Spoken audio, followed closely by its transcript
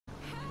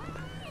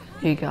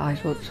Hey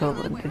guys, what's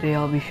up? And today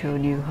I'll be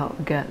showing you how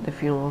to get the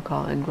funeral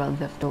car in Grand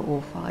Theft Auto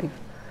 5.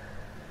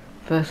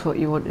 First, what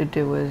you want to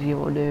do is you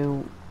want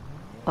to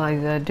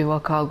either do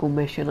a cargo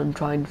mission and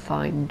try and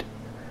find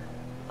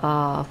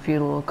a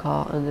funeral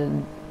car, and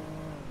then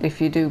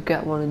if you do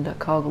get one in that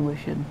cargo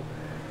mission,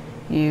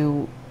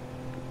 you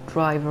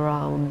drive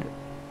around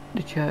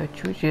the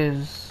church, which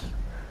is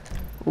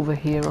over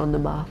here on the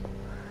map,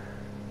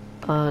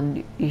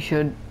 and you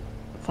should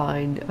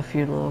find a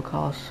funeral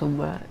car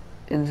somewhere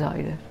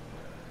inside it.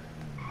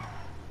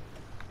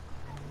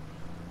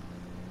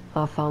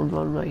 I found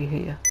one right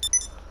here.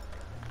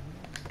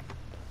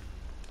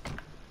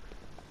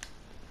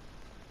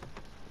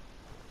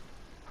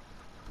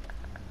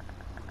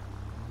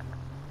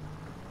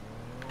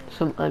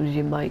 Sometimes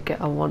you might get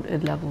a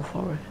wanted level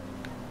for it.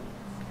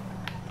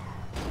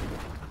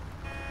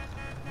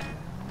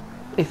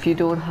 If you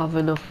don't have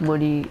enough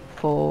money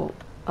for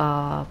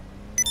a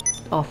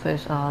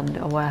office and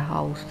a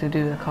warehouse to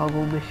do the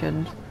cargo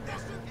missions,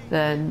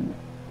 then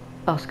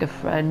ask a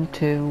friend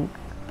to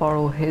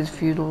borrow his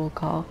funeral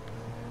car,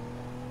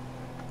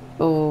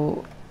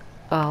 or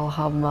I'll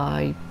have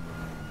my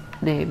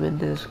name in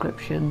the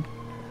description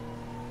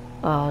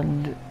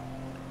and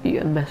you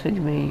can message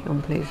me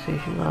on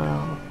PlayStation and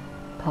I'll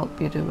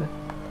help you do it.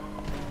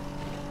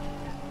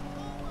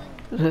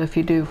 So if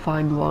you do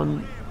find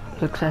one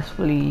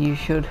successfully, you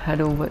should head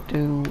over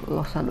to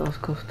Los Santos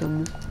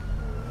Customs.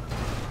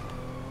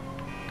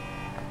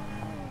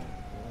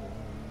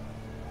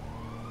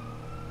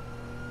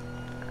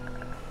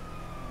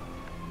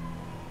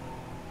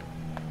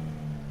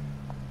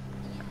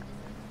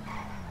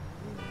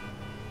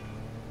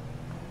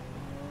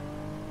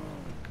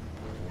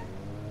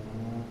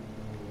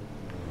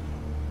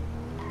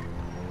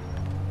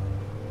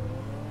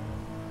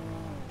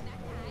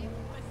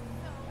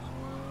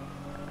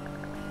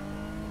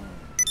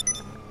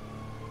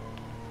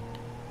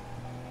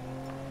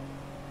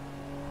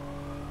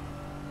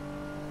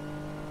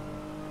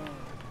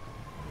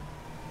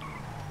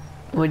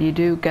 When you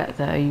do get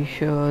there, you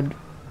should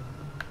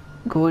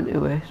go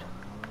into it.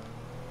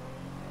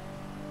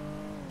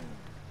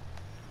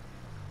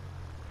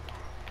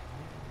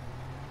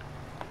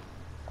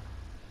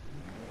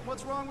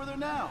 What's wrong with her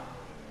now?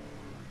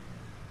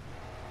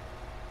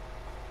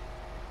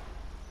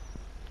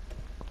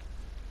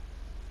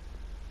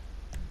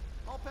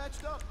 All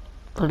patched up.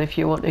 And if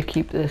you want to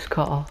keep this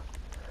car,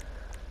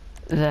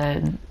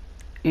 then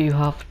you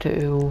have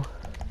to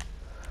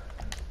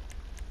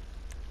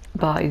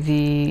buy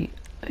the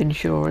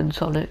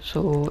insurance on it,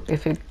 so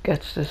if it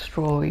gets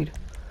destroyed,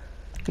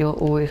 you'll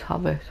always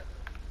have it.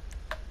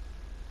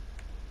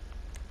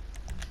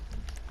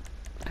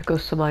 The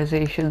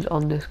customizations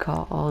on this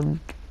car aren't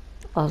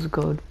as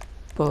good,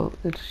 but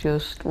it's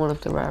just one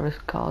of the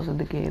rarest cars in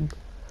the game.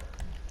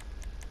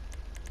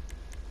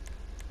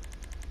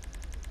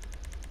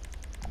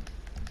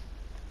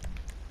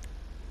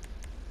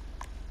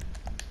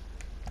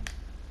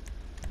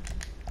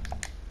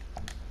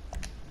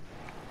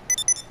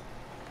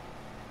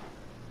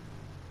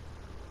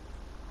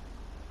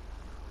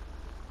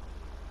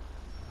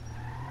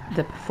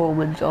 The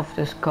performance of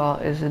this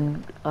car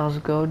isn't as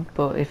good,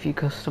 but if you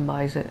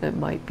customize it, it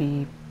might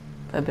be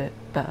a bit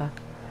better.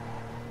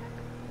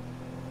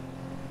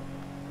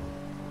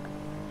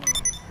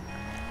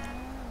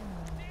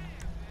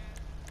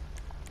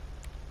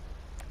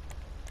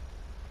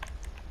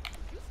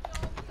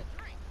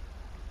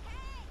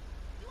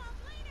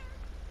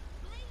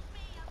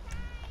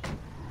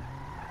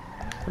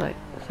 Right,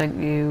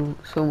 thank you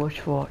so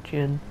much for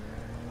watching,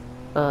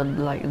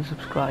 and like and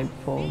subscribe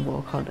for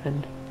more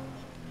content.